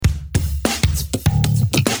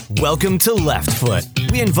Welcome to Left Foot.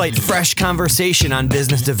 We invite fresh conversation on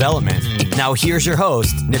business development. Now here's your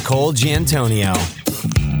host, Nicole Giantonio.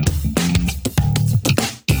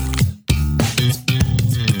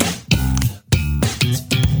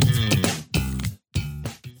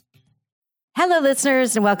 Hello,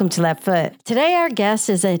 listeners, and welcome to Left Foot. Today, our guest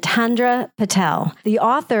is Hitendra Patel, the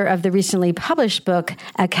author of the recently published book,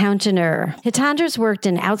 Accountaneur. Hitendra's worked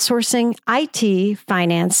in outsourcing, IT,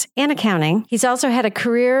 finance, and accounting. He's also had a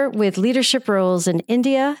career with leadership roles in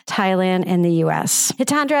India, Thailand, and the U.S.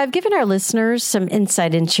 Hitendra, I've given our listeners some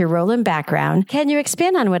insight into your role and background. Can you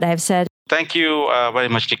expand on what I've said? Thank you very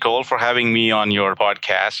much, Nicole, for having me on your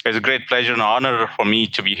podcast. It's a great pleasure and honor for me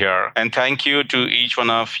to be here. And thank you to each one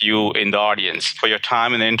of you in the audience for your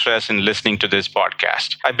time and interest in listening to this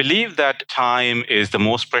podcast. I believe that time is the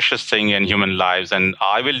most precious thing in human lives, and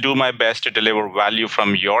I will do my best to deliver value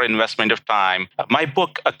from your investment of time. My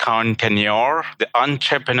book, Accountaneur, The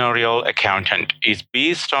Entrepreneurial Accountant, is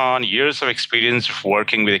based on years of experience of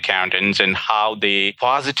working with accountants and how they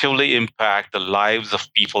positively impact the lives of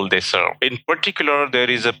people they serve. In particular,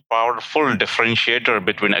 there is a powerful differentiator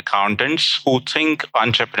between accountants who think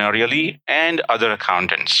entrepreneurially and other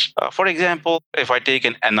accountants. For example, if I take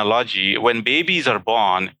an analogy, when babies are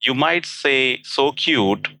born, you might say, so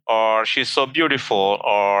cute, or she's so beautiful,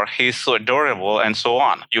 or he's so adorable, and so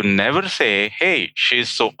on. You never say, hey, she's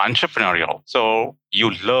so entrepreneurial. So you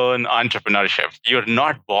learn entrepreneurship. You're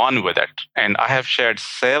not born with it. And I have shared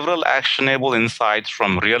several actionable insights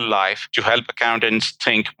from real life to help accountants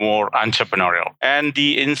think more entrepreneurial. And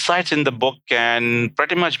the insights in the book can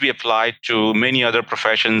pretty much be applied to many other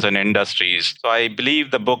professions and industries. So I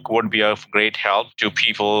believe the book would be of great help to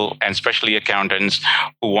people, and especially accountants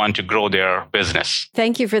who want to grow their business.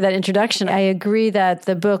 Thank you for that introduction. I agree that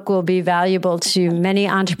the book will be valuable to many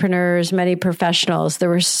entrepreneurs, many professionals. There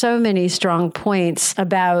were so many strong points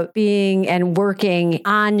about being and working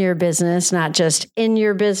on your business, not just in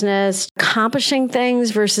your business, accomplishing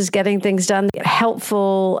things versus getting things done.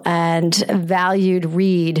 Helpful and valued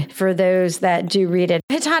read for those that do read it.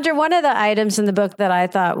 Hitendra, one of the items in the book that I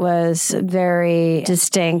thought was very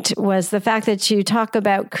distinct was the fact that you talk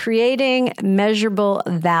about creating measurable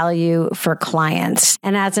value for clients.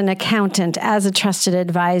 And as an accountant, as a trusted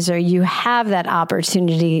advisor, you have that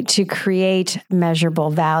opportunity to create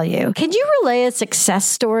measurable value. Can you relay a success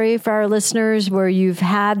story for our listeners where you've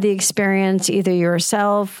had the experience either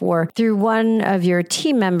yourself or through one of your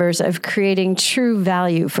team members of creating true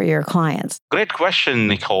value for your clients? Great question,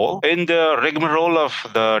 Nicole. In the rigmarole of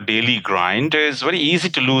the daily grind, it's very easy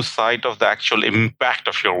to lose sight of the actual impact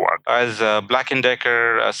of your work. As Black &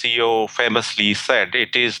 Decker CEO famously said,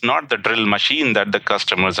 it is not the drill machine that the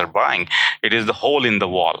customers are buying. It is the hole in the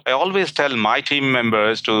wall. I always tell my team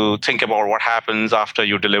members to think about what happens after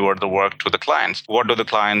you deliver the work to the clients. What do the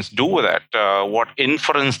clients do with it? What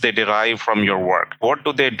inference they derive from your work? What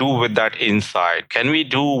do they do with that insight? Can we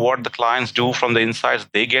do what the clients do from the insights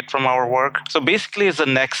they get from our work? So basically, it's the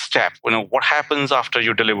next step. What happens after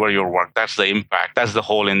you deliver your work? That's the impact. That's the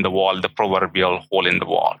hole in the wall, the proverbial hole in the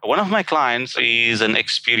wall. One of my clients is an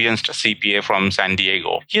experienced CPA from San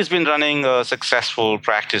Diego. He has been running a successful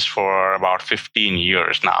practice for about 15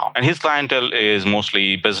 years now. And his clientele is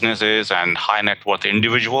mostly businesses and high net worth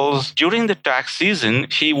individuals. During the tax season,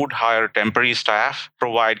 he would hire temporary staff,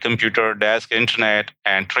 provide computer, desk, internet,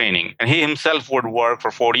 and training. And he himself would work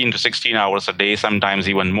for 14 to 16 hours a day, sometimes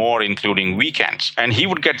even more, including weekends. And he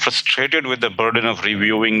would get frustrated with the burden of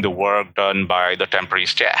reviewing the work done by the temporary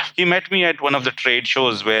staff. He met me at one of the trade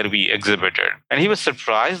shows where we exhibited. And he was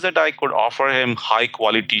surprised that I could offer him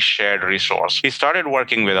high-quality shared resource. He started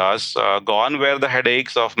working with us. Gone were the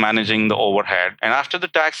headaches of managing the overhead. And after the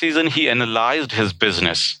tax season, he analyzed his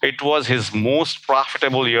business. It was his most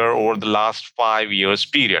profitable year over the last 5 years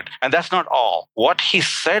period. And that's not all. What he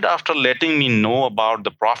said after letting me know about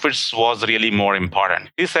the profits was really more important.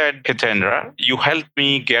 He said, Hitendra, you helped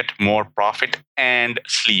me get more profit and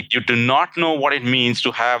sleep. You do not know what it means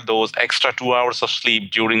to have those extra 2 hours of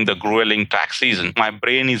sleep during the grueling tax season. My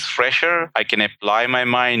brain is fresher. I can apply my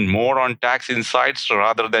mind more on tax insights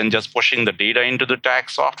rather than just pushing the data into the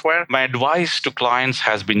tax software. My advice to clients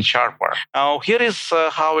has been sharper. Now, here is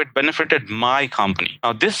how it benefited my company.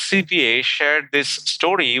 Now, this CPA shared this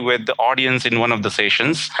story with the audience in one of the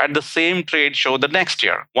sessions at the same trade show the next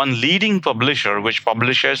year. One leading publisher, which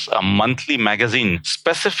publishes publishes a monthly magazine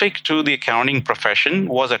specific to the accounting profession,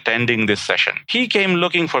 was attending this session. He came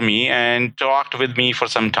looking for me and talked with me for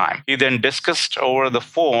some time. He then discussed over the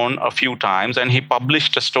phone a few times, and he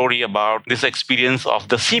published a story about this experience of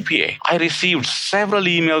the CPA. I received several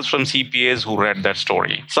emails from CPAs who read that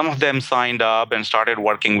story. Some of them signed up and started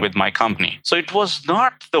working with my company. So it was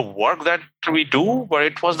not the work that we do, but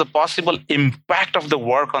it was the possible impact of the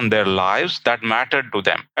work on their lives that mattered to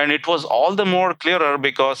them. And it was all the more clearer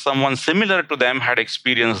because someone similar to them had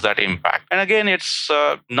experienced that impact. And again, it's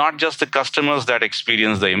not just the customers that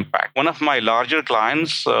experience the impact. One of my larger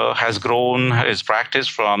clients has grown his practice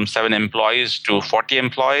from 7 employees to 40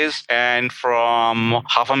 employees, and from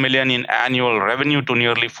 $500,000 in annual revenue to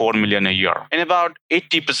nearly $4 million a year. And about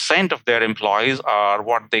 80% of their employees are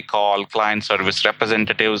what they call client service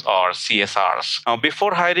representatives, or CSRs. Now,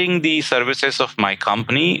 before hiring the services of my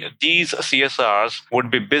company, these CSRs would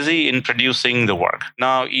be busy in producing the work.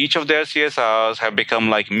 Now, each of their CSRs have become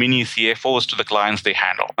like mini CFOs to the clients they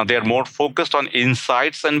handle. Now, they're more focused on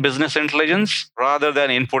insights and business intelligence rather than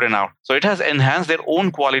input and out. So it has enhanced their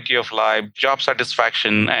own quality of life, job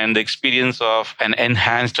satisfaction, and the experience of an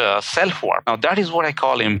enhanced self-worth. Now, that is what I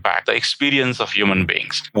call impact, the experience of human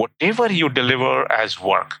beings. Whatever you deliver as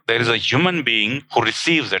work, there is a human being who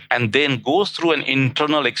receives it and then goes through an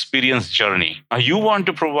internal experience journey. Now, you want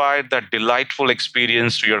to provide that delightful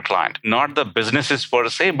experience to your client, not the businesses per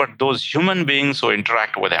se, but those human beings who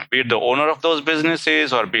interact with them, be it the owner of those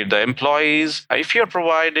businesses or be it the employees. If you're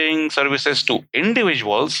providing services to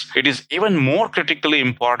individuals, it is even more critically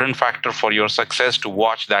important factor for your success to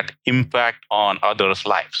watch that impact on others'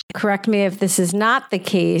 lives. Correct me if this is not the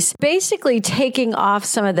case. Basically, taking off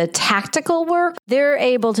some of the tactical work, they're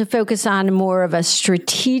able to focus on more of a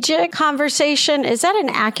strategic conversation. Is that an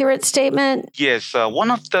accurate statement? Yes.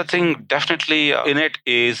 One of the things definitely in it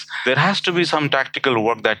is there has to be some tactical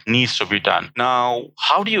work that needs to be done. Now,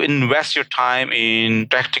 how do you invest your time in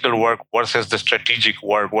tactical work versus the strategic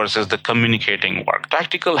work versus the communicating work?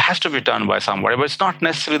 Tactical has to be done by somebody, but it's not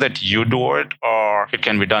necessarily that you do it, or it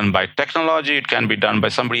can be done by technology, it can be done by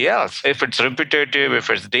somebody else. If it's repetitive, if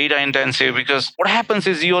it's data intensive, because what happens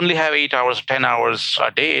is you only have 8 hours, 10 hours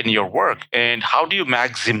a day in your work. And how do you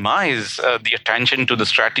maximize the attention to the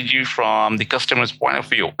strategy from the customer's point of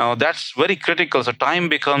view? Now, that's very critical. So time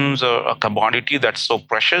becomes a commodity that's so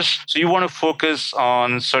precious. So you want to focus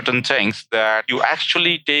on certain things that you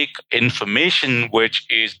actually take information which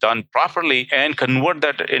is done properly and convert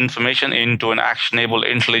that information into an actionable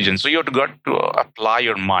intelligence. So you have got to apply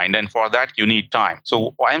your mind. And for that, you need time.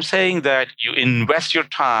 So I'm saying that you invest your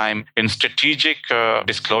time in strategic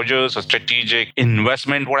disclosures or strategic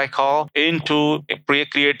investment, what I call, into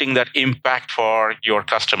creating that impact for your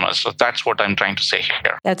customers. So that's what I'm trying to say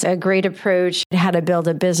here. That's a great approach, how to build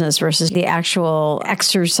a business versus the actual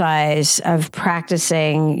exercise of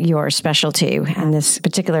practicing your specialty and this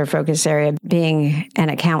particular focus area being an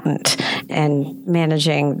accountant and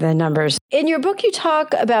managing the numbers. In your book, you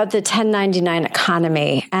talk about the 1099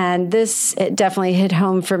 economy, and this it definitely hit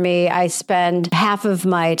home for me. I spend half of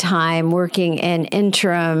my time working in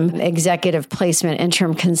interim executive placement,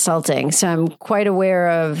 interim consulting. So I'm quite aware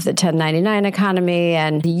of the 1099 economy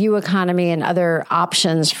and the U economy and other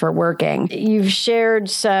options for working. You've shared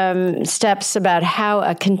some steps about how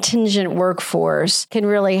a contingent workforce can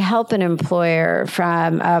really help an employer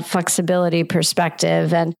from a flexibility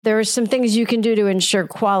perspective. And there are some things you can do to ensure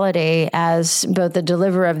quality as both the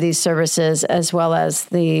deliverer of these services as well as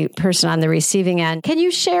the person on the receiving end. Can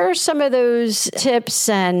you share some of those tips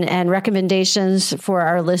and recommendations for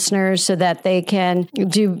our listeners so that they can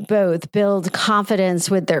do both, build confidence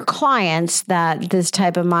with their clients that this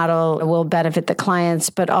type of model will benefit the clients,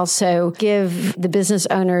 but also give the business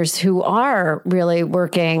owners who are really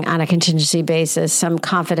working on a contingency basis some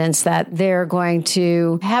confidence that they're going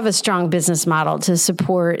to have a strong business model to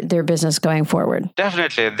support their business going forward?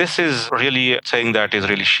 Definitely. This is really a thing that is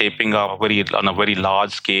really shaping up on a very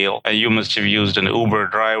large scale. And you must have used an Uber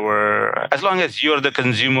driver. As long as you're the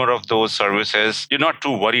consumer of those services, you're not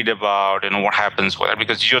too worried about what happens with it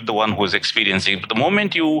because you're the one who's experiencing it. But the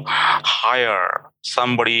moment you hire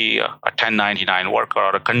somebody, a 1099 worker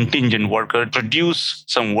or a contingent worker, produce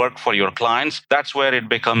some work for your clients, that's where it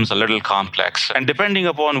becomes a little complex. And depending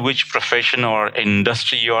upon which profession or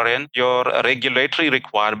industry you're in, your regulatory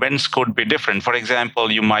requirements could be different. For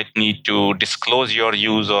example, you might need to disclose your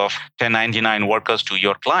use of 1099 workers to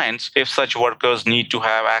your clients if such workers need to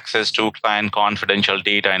have access to client confidential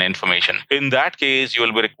data and information. In that case, you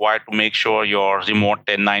will be required to make sure your remote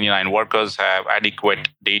 1099 workers have adequate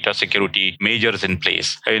data security measures in in place.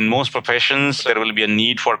 In most professions, there will be a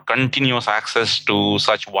need for continuous access to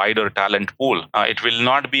such wider talent pool. It will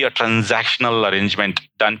not be a transactional arrangement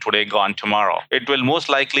done today, gone tomorrow. It will most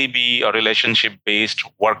likely be a relationship-based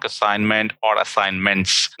work assignment or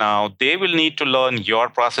assignments. Now, they will need to learn your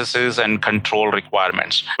processes and control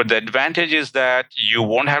requirements. But the advantage is that you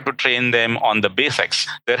won't have to train them on the basics.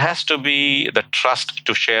 There has to be the trust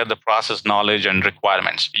to share the process knowledge and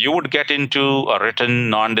requirements. You would get into a written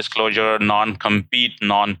non-disclosure, non-compete,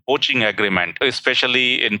 non-poaching agreement,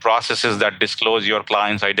 especially in processes that disclose your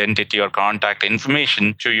client's identity or contact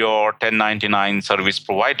information to your 1099 service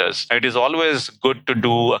providers. It is always good to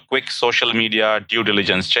do a quick social media due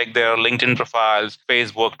diligence. Check their LinkedIn profiles,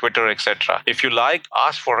 Facebook, Twitter, etc. If you like,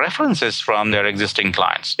 ask for references from their existing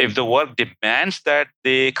clients. If the work demands that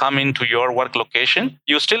they come into your work location,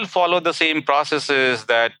 you still follow the same processes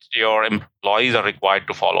that your employees are required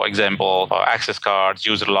to follow. Example, access cards,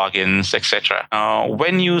 user logins, etc.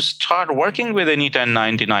 When you start working with any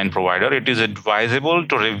 1099 provider, it is advisable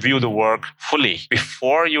to review the work fully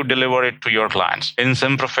before you deliver it to your clients. In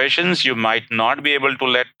some professions, you might not be able to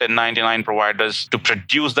let 1099 providers to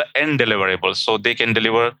produce the end deliverables, so they can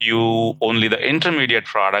deliver you only the intermediate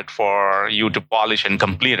product for you to polish and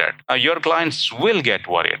complete it. Your clients will get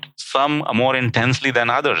worried, some more intensely than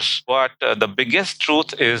others. But the biggest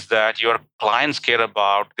truth is that your clients care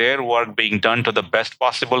about their work being done to the best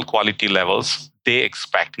possible quality levels they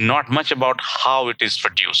expect, not much about how it is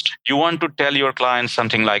produced. You want to tell your clients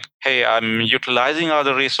something like, hey, I'm utilizing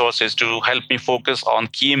other resources to help me focus on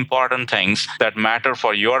key important things that matter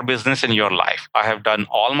for your business and your life. I have done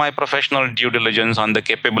all my professional due diligence on the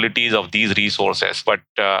capabilities of these resources, but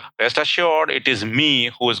rest assured, it is me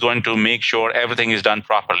who is going to make sure everything is done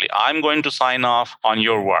properly. I'm going to sign off on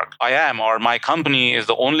your work. I am, or my company is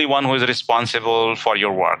the only one who is responsible for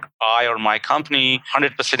your work. I or my company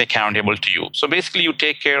 100% accountable to you. So basically, you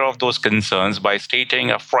take care of those concerns by stating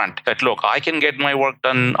upfront that, look, I can get my work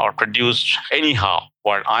done or produced anyhow,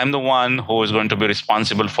 but I'm the one who is going to be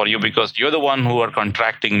responsible for you because you're the one who are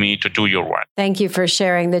contracting me to do your work. Thank you for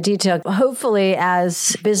sharing the detail. Hopefully,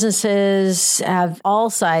 as businesses of all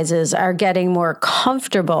sizes are getting more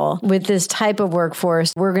comfortable with this type of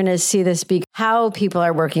workforce, we're going to see this be how people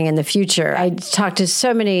are working in the future. I talk to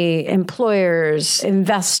so many employers,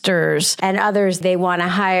 investors, and others. They want to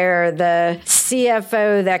hire the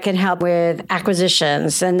CFO that can help with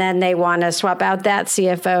acquisitions, and then they want to swap out that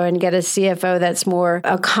CFO and get a CFO that's more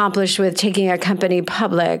accomplished with taking a company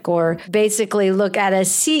public, or basically look at a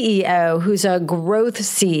CEO who's a growth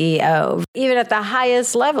CEO. Even at the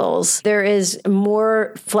highest levels, there is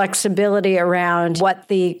more flexibility around what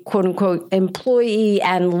the quote unquote employee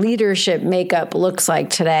and leadership makeup looks like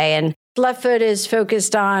today. And Leftfoot is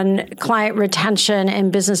focused on client retention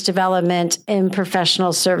and business development in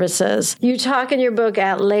professional services. You talk in your book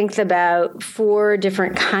at length about 4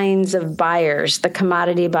 different kinds of buyers: the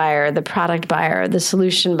commodity buyer, the product buyer, the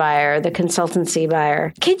solution buyer, the consultancy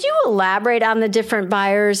buyer. Could you elaborate on the different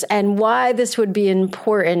buyers and why this would be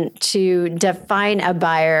important to define a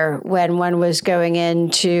buyer when one was going in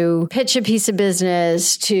to pitch a piece of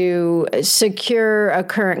business, to secure a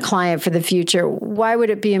current client for the future? Why would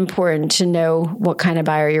it be important to know what kind of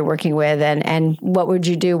buyer you're working with, and what would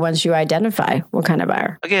you do once you identify what kind of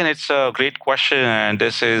buyer? Again, it's a great question, and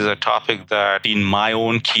this is a topic that in my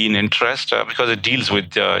own keen interest because it deals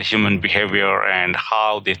with human behavior and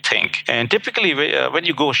how they think. And typically, when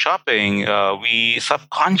you go shopping, we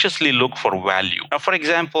subconsciously look for value. Now, for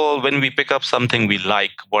example, when we pick up something we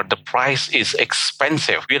like, but the price is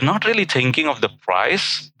expensive, we are not really thinking of the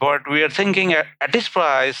price, but we are thinking at this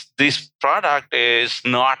price, this product is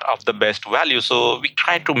not of the best value. So we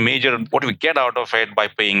try to measure what we get out of it by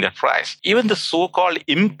paying that price. Even the so-called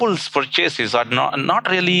impulse purchases are not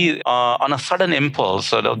really on a sudden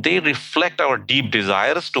impulse. They reflect our deep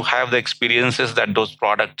desires to have the experiences that those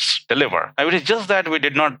products deliver. Now, it is just that we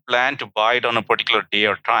did not plan to buy it on a particular day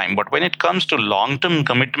or time. But when it comes to long-term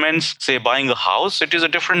commitments, say buying a house, it is a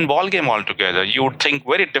different ballgame altogether. You would think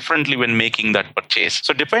very differently when making that purchase.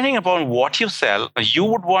 So depending upon what you sell, you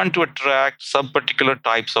would want to attract some particular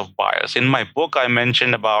types of buyers. In my book, I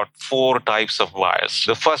mentioned about 4 types of buyers.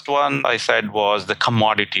 The first one I said was the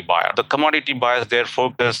commodity buyer. The commodity buyers, their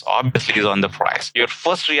focus obviously is on the price. Your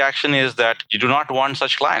first reaction is that you do not want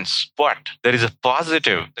such clients. But there is a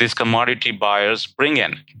positive these commodity buyers bring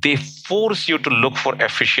in. They force you to look for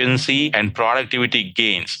efficiency and productivity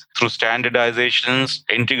gains through standardizations,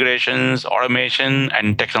 integrations, automation,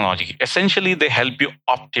 and technology. Essentially, they help you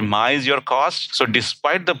optimize your costs. So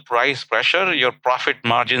despite the price pressure, your profit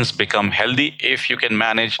margins become healthy if you can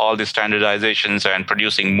manage all the standardizations and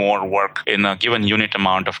producing more work in a given unit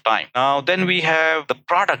amount of time. Now, then we have the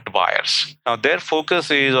product buyers. Now, their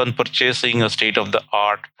focus is on purchasing a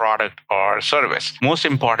state-of-the-art product or service. Most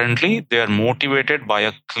importantly, they are motivated by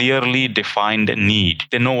a clearly defined need.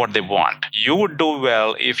 They know what they want. You would do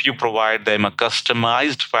well if you provide them a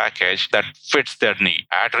customized package that fits their need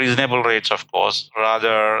at reasonable rates, of course,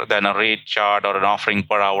 rather than a rate chart or an offering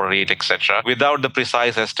per hour rate, etc., without the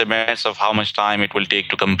precise estimates of how much time it will take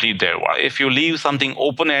to complete their work. If you leave something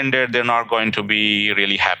open-ended, they're not going to be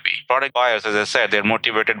really happy. Product buyers, as I said, they're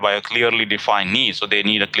motivated by a clearly defined need, so they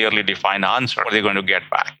need a clearly defined answer or they're going to get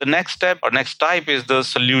back. The next step or next type is the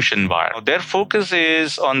solution buyer. Their focus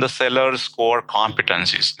is on the seller's core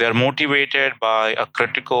competencies. They're motivated by a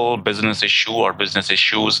critical business issue or business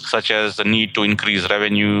issues such as the need to increase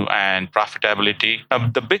revenue and profitability.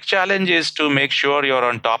 The big challenge is to make sure you're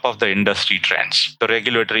on top of the industry trends, the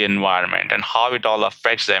regulatory environment, and how it all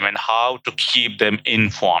affects them and how to keep them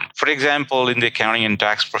informed. For example, in the accounting and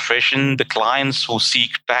tax profession, the clients who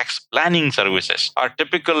seek tax planning services are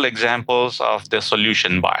typical examples of the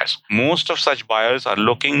solution buyers. Most of such buyers are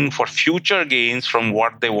looking for future gains from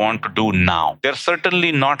what they want to do now. They're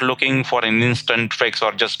certainly not looking for an instant fix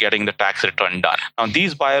or just getting the tax return done. Now,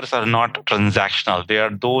 these buyers are not transactional. They are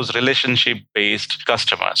those relationship-based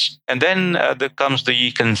customers. And then there comes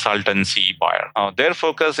the consultancy buyer. Now, their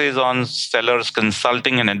focus is on sellers'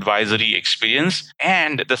 consulting and advisory experience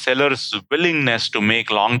and the seller's willingness to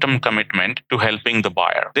make long-term commitment to helping the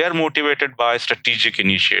buyer. They are motivated by strategic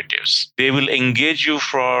initiatives. They will engage you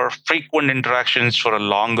for frequent interactions for a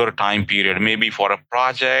longer time period, maybe for a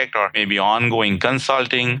project or maybe ongoing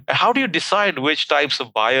consulting. How do you decide which types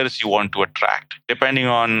of buyers you want to attract? Depending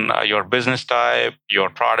on your business type, your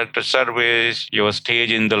product or service, your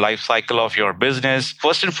stage in the life cycle of your business.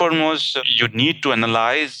 First and foremost, you need to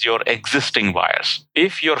analyze your existing buyers.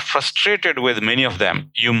 If you're frustrated with many of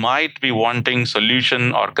them, you might be wanting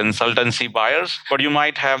solution or consultancy buyers, but you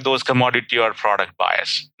might have those commodity or product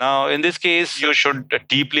buyers. Now, in this case, you should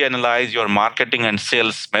deeply analyze your marketing and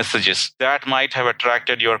sales messages that might have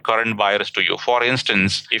attracted your current buyers to you. For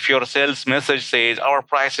instance, if your sales message says our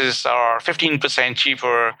prices are 15%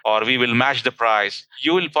 cheaper or we will match the price,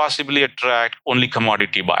 you will possibly attract only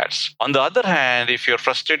commodity buyers. On the other hand, if you're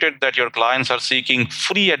frustrated that your clients are seeking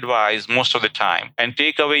free advice most of the time and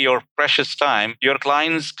take away your precious time, your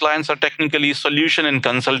clients are technically solution and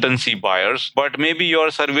consultancy buyers, but maybe your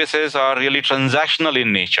services are really transactional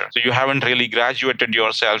in nature. So you haven't really graduated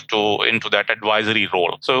yourself into that advisory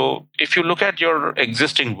role. So if you look at your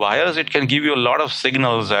existing buyers, it can give you a lot of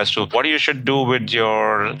signals as to what you should do with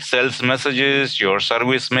your sales messages, your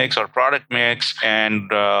service mix or product mix,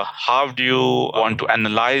 and how do you want to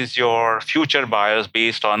analyze your future buyers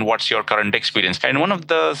based on what's your current experience. And one of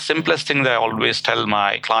the simplest things I always tell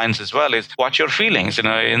my clients as well is watch your feelings.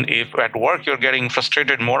 If at work you're getting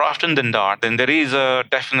frustrated more often than not, then there is a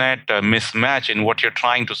definite mismatch in what you're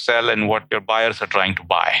trying to sell and what your buyers are trying to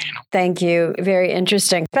buy. Thank you. Very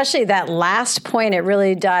interesting. Especially that last point, it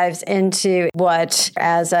really dives into what,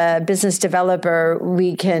 as a business developer,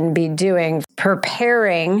 we can be doing,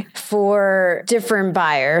 preparing for different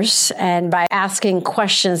buyers and by asking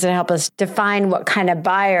questions that help us define what kind of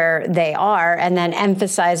buyer they are and then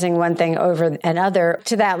emphasizing one thing over another.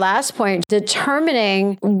 To that last point,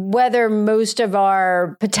 determining whether most of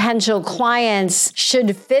our potential clients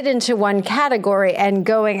should fit into one category and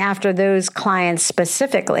going after those clients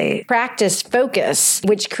specifically. Practice focus,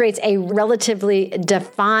 which creates a relatively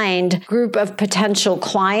defined group of potential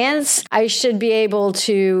clients. I should be able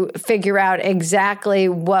to figure out exactly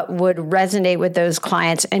what would resonate with those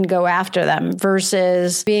clients and go after them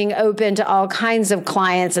versus being open to all kinds of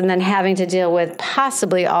clients and then having to deal with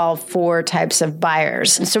possibly all four types of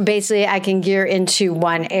buyers. So basically, I can gear into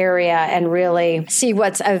one area and really see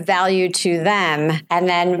what's of value to them and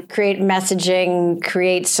then create messaging,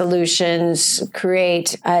 create solutions,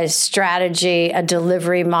 create a strategy, a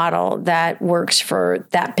delivery model that works for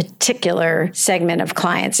that particular segment of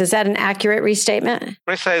clients. Is that an accurate restatement?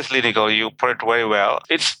 Precisely, Nicole. You put it very well.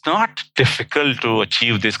 It's not difficult to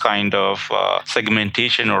achieve this kind of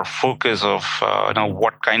segmentation or focus of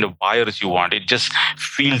what kind of buyers you want. It just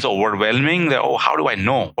feels overwhelming that, how do I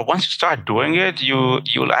know? But once you start doing it,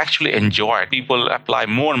 you'll actually enjoy it. People apply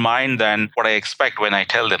more mind than what I expect when I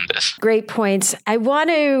tell them this. Great points. I want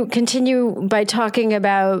to continue by talking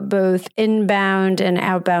about both inbound and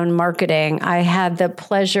outbound marketing. I had the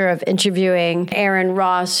pleasure of interviewing Aaron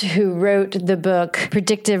Ross, who wrote the book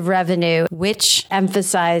Predictive Revenue, which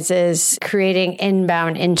emphasizes creating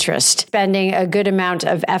inbound interest, spending a good amount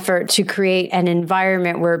of effort to create an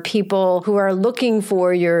environment where people who are looking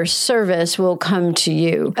for your service will come to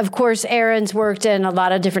you. Of course, Aaron's worked in a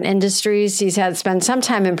lot of different industries. He's had spent some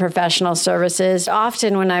time in professional services.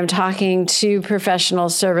 Often when I'm talking to professional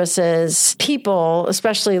services people,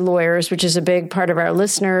 especially lawyers, which is a big part of our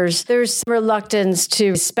listeners, there's reluctance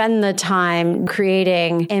to spend the time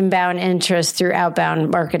creating inbound interest through outbound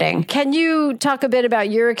marketing. Can you talk a bit about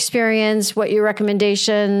your experience, what your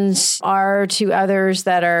recommendations are to others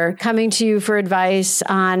that are coming to you for advice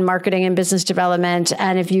on marketing and business development?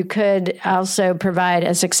 And if you could also provide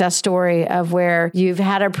a success story of where you've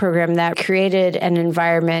had a program that created an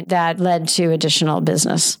environment that led to additional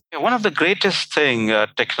business. One of the greatest things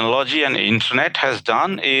technology and internet has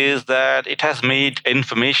done is that it has made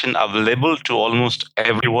information available to almost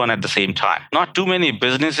everyone at the same time. Not too many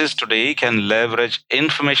businesses today can leverage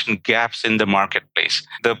information gaps in the marketplace.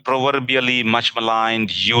 The proverbially much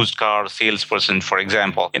maligned used car salesperson, for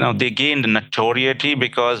example, they gained notoriety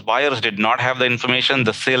because buyers did not have the information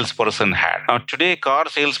the salesperson had. Now, today, car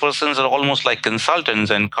salespersons are almost like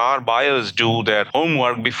consultants, and car buyers do their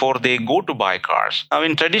homework before they go to buy cars. Now,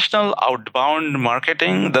 in traditional outbound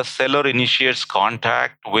marketing, the seller initiates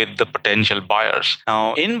contact with the potential buyers.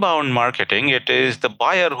 Now, inbound marketing, it is the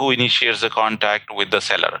buyer who initiates the contact with the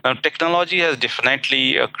seller. Now, technology has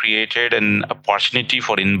definitely created an opportunity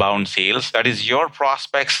for inbound sales. That is, your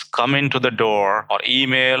prospects come into the door or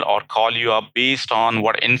email or call you up based on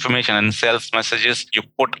what information and sales messages you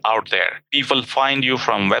put out there. People find you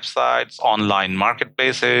from websites, online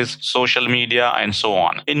marketplaces, social media, and so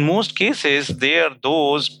on. In most cases, they are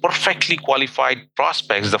those perfectly qualified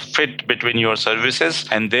prospects. The fit between your services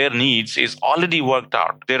and their needs is already worked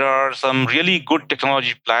out. There are some really good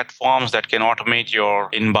technology platforms that can automate your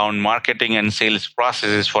inbound marketing and sales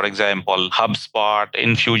processes. For example, HubSpot,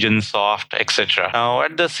 Infusionsoft, etc. Now,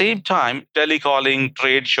 at the same time, telecalling,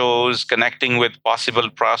 trade shows, connecting with possible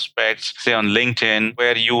prospects, say on LinkedIn,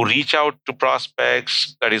 where you reach out to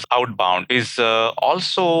prospects, that is outbound, is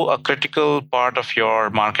also a critical part of your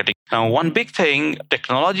marketing. Now, one big thing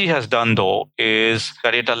technology has done, though, is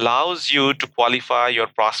that it allows you to qualify your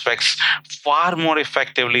prospects far more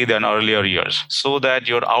effectively than earlier years, so that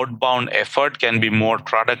your outbound effort can be more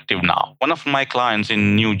productive now. One of my clients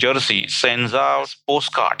in New Jersey sends out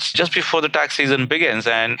postcards just before the tax season begins,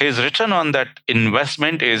 and his return on that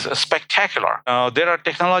investment is spectacular. There are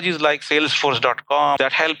technologies like Salesforce.com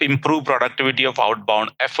that help improve productivity of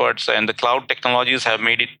outbound efforts, and the cloud technologies have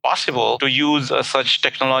made it possible to use such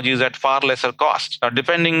technologies at far lesser cost. Now,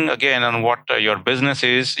 depending again on what your business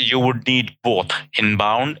is, you would need both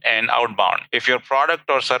inbound and outbound. If your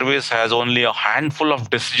product or service has only a handful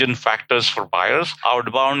of decision factors for buyers,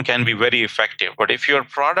 outbound can be very effective. But if your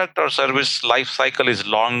product or service life cycle is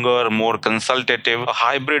longer, more consultative, a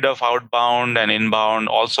hybrid of outbound and inbound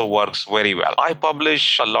also works very well. I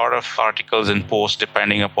publish a lot of articles and posts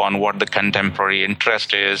depending upon what the contemporary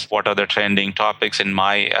interest is, what are the trending topics in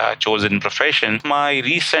my chosen profession. My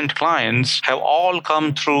recent clients have all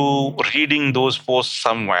come through reading those posts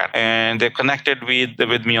somewhere, and they're connected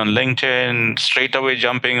with me on LinkedIn, straight away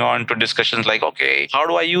jumping on to discussions like, okay, how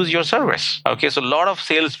do I use your service? Okay, so a lot of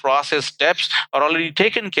sales process steps are already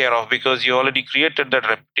taken care of because you already created that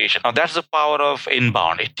reputation. Now, that's the power of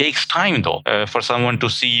inbound. It takes time, though, for someone to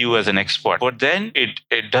see you as an expert. But then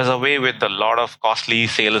it does away with a lot of costly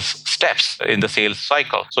sales steps in the sales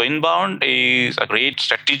cycle. So inbound is a great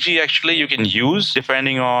strategy, actually, you can use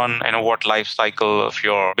depending on what life cycle of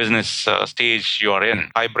your business stage you are in.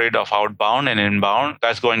 Hybrid of outbound and inbound,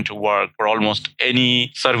 that's going to work for almost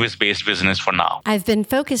any service-based business for now. I've been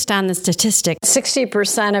focused on the statistic.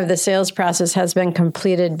 60% of the sales process has been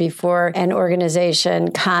completed before an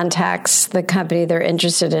organization contacts the company they're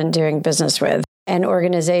interested in doing business with. an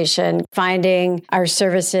organization finding our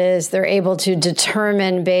services. They're able to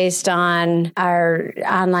determine based on our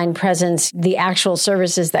online presence, the actual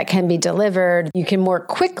services that can be delivered. You can more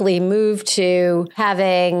quickly move to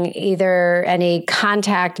having either any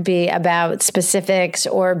contact be about specifics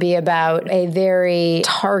or be about a very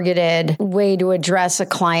targeted way to address a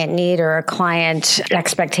client need or a client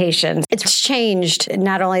expectation. It's changed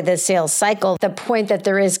not only the sales cycle, the point that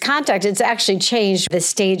there is contact, it's actually changed the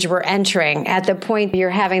stage we're entering. At the point you're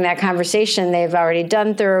having that conversation, they've already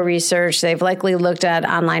done thorough research. They've likely looked at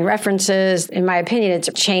online references. In my opinion, it's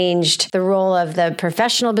changed the role of the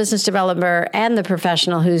professional business developer and the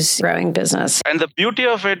professional who's growing business. And the beauty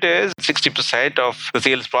of it is 60% of the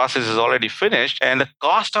sales process is already finished, and the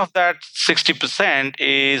cost of that 60%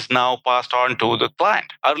 is now passed on to the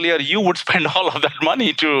client. Earlier, you would spend all of that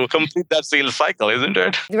money to complete that sales cycle, isn't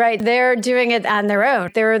it? Right. They're doing it on their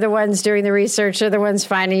own. They're the ones doing the research. They're the ones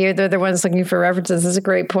finding you. They're the ones looking for references. That's a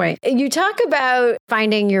great point. You talk about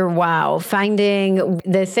finding your wow, finding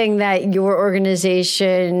the thing that your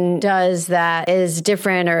organization does that is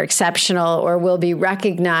different or exceptional or will be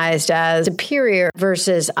recognized as superior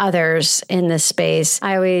versus others in this space.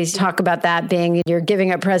 I always talk about that being you're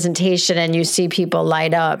giving a presentation and you see people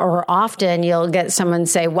light up, or often you'll get someone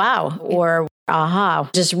say, wow, or aha,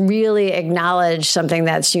 just really acknowledge something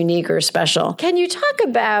that's unique or special. Can you talk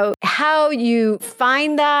about how you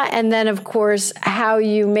find that? And then, of course, how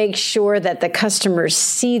you make sure that the customers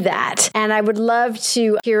see that. And I would love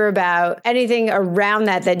to hear about anything around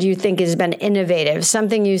that you think has been innovative,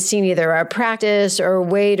 something you've seen either a practice or a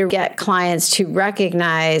way to get clients to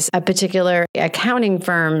recognize a particular accounting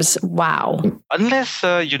firm's wow. Unless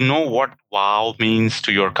you know what wow means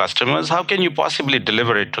to your customers, how can you possibly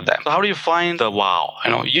deliver it to them? So how do you find the wow?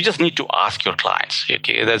 You just need to ask your clients.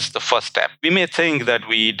 Okay, that's the first step. We may think that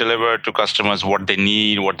we deliver to customers what they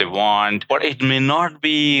need, what they want, but it may not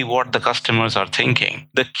be what the customers are thinking.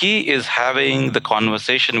 The key is having the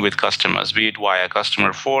conversation with customers, be it via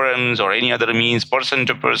customer forums or any other means, person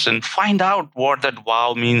to person. Find out what that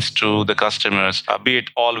wow means to the customers, be it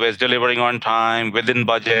always delivering on time, within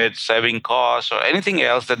budget, saving costs, or anything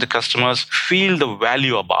else that the customers feel the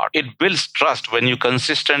value about. It builds trust when you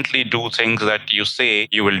consistently do things that you say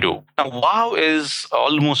you will do. Now, wow is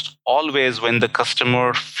almost always when the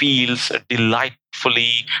customer feels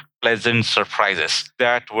delightfully pleasant surprises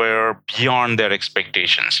that were beyond their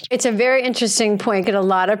expectations. It's a very interesting point. In a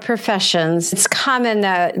lot of professions, it's common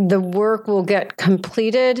that the work will get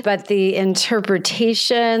completed, but the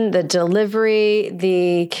interpretation, the delivery,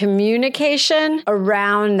 the communication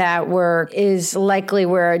around that work is likely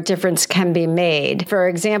where a difference can be made. For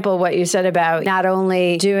example, what you said about not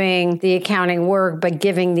only doing the accounting work, but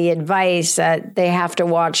giving the advice that they have to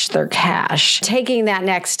watch their cash. Taking that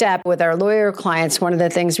next step with our lawyer clients, one of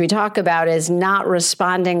the things we talk about is not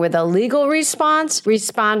responding with a legal response,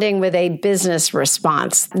 responding with a business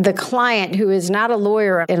response. The client, who is not a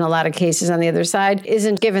lawyer in a lot of cases on the other side,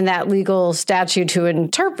 isn't given that legal statute to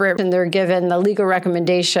interpret, and they're given the legal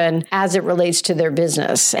recommendation as it relates to their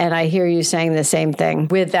business. And I hear you saying the same thing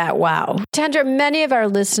with that wow. Tendra, many of our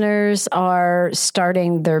listeners are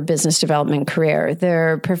starting their business development career.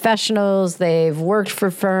 They're professionals, they've worked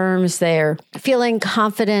for firms, they're feeling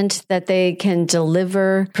confident that they can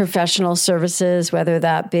deliver professional services, whether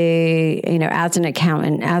that be, as an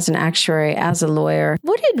accountant, as an actuary, as a lawyer.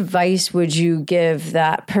 What advice would you give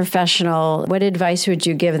that professional? What advice would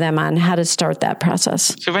you give them on how to start that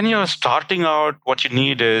process? So when you're starting out, what you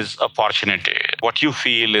need is opportunity. What you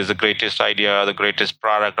feel is the greatest idea, the greatest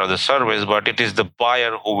product or the service, but it is the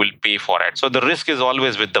buyer who will pay for it. So the risk is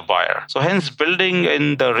always with the buyer. So hence building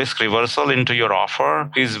in the risk reversal into your offer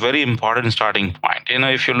is very important starting point.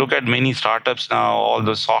 If you look at many startups now, all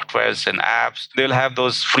the softwares and apps, they'll have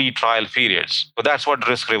those free trial periods. But that's what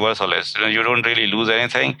risk reversal is. You don't really lose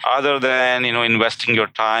anything other than, investing your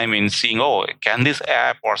time in seeing, can this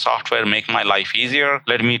app or software make my life easier?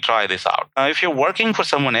 Let me try this out. If you're working for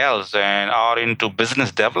someone else and are into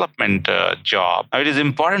business development job, it is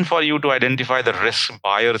important for you to identify the risks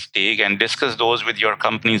buyers take and discuss those with your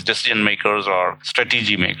company's decision makers or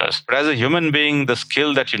strategy makers. But as a human being, the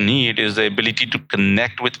skill that you need is the ability to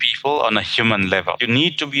connect with people on a human level. You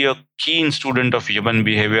need to be a keen student of human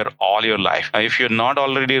behavior all your life. If you're not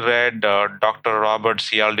already read Dr. Robert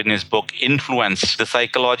Cialdini's book, Influence, The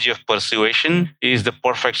Psychology of Persuasion, is the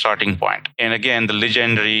perfect starting point. And again, the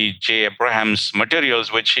legendary Jay Abrahams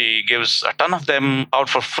materials, which he gives a ton of of them out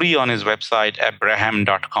for free on his website,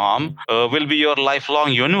 abraham.com, will be your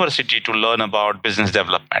lifelong university to learn about business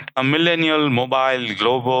development. A millennial, mobile,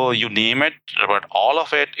 global, you name it, but all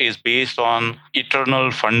of it is based on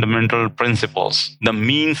eternal fundamental principles. The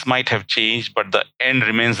means might have changed, but the end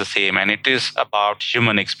remains the same, and it is about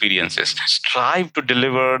human experiences. Strive to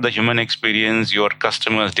deliver the human experience your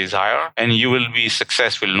customers desire, and you will be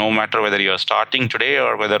successful no matter whether you're starting today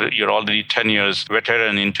or whether you're already 10 years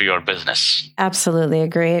veteran into your business. Absolutely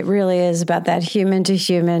agree. It really is about that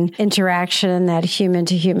human-to-human interaction and that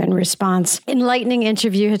human-to-human response. Enlightening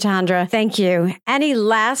interview, Hitendra. Thank you. Any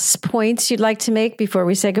last points you'd like to make before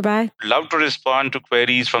we say goodbye? Love to respond to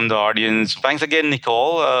queries from the audience. Thanks again,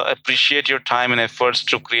 Nicole. Appreciate your time and efforts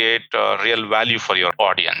to create real value for your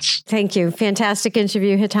audience. Thank you. Fantastic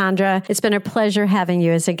interview, Hitendra. It's been a pleasure having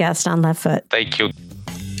you as a guest on Left Foot. Thank you.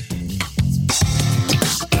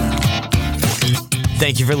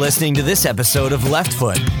 Thank you for listening to this episode of Left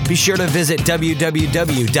Foot. Be sure to visit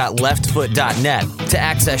www.leftfoot.net to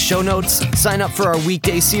access show notes, sign up for our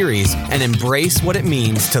weekday series, and embrace what it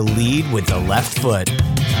means to lead with the left foot.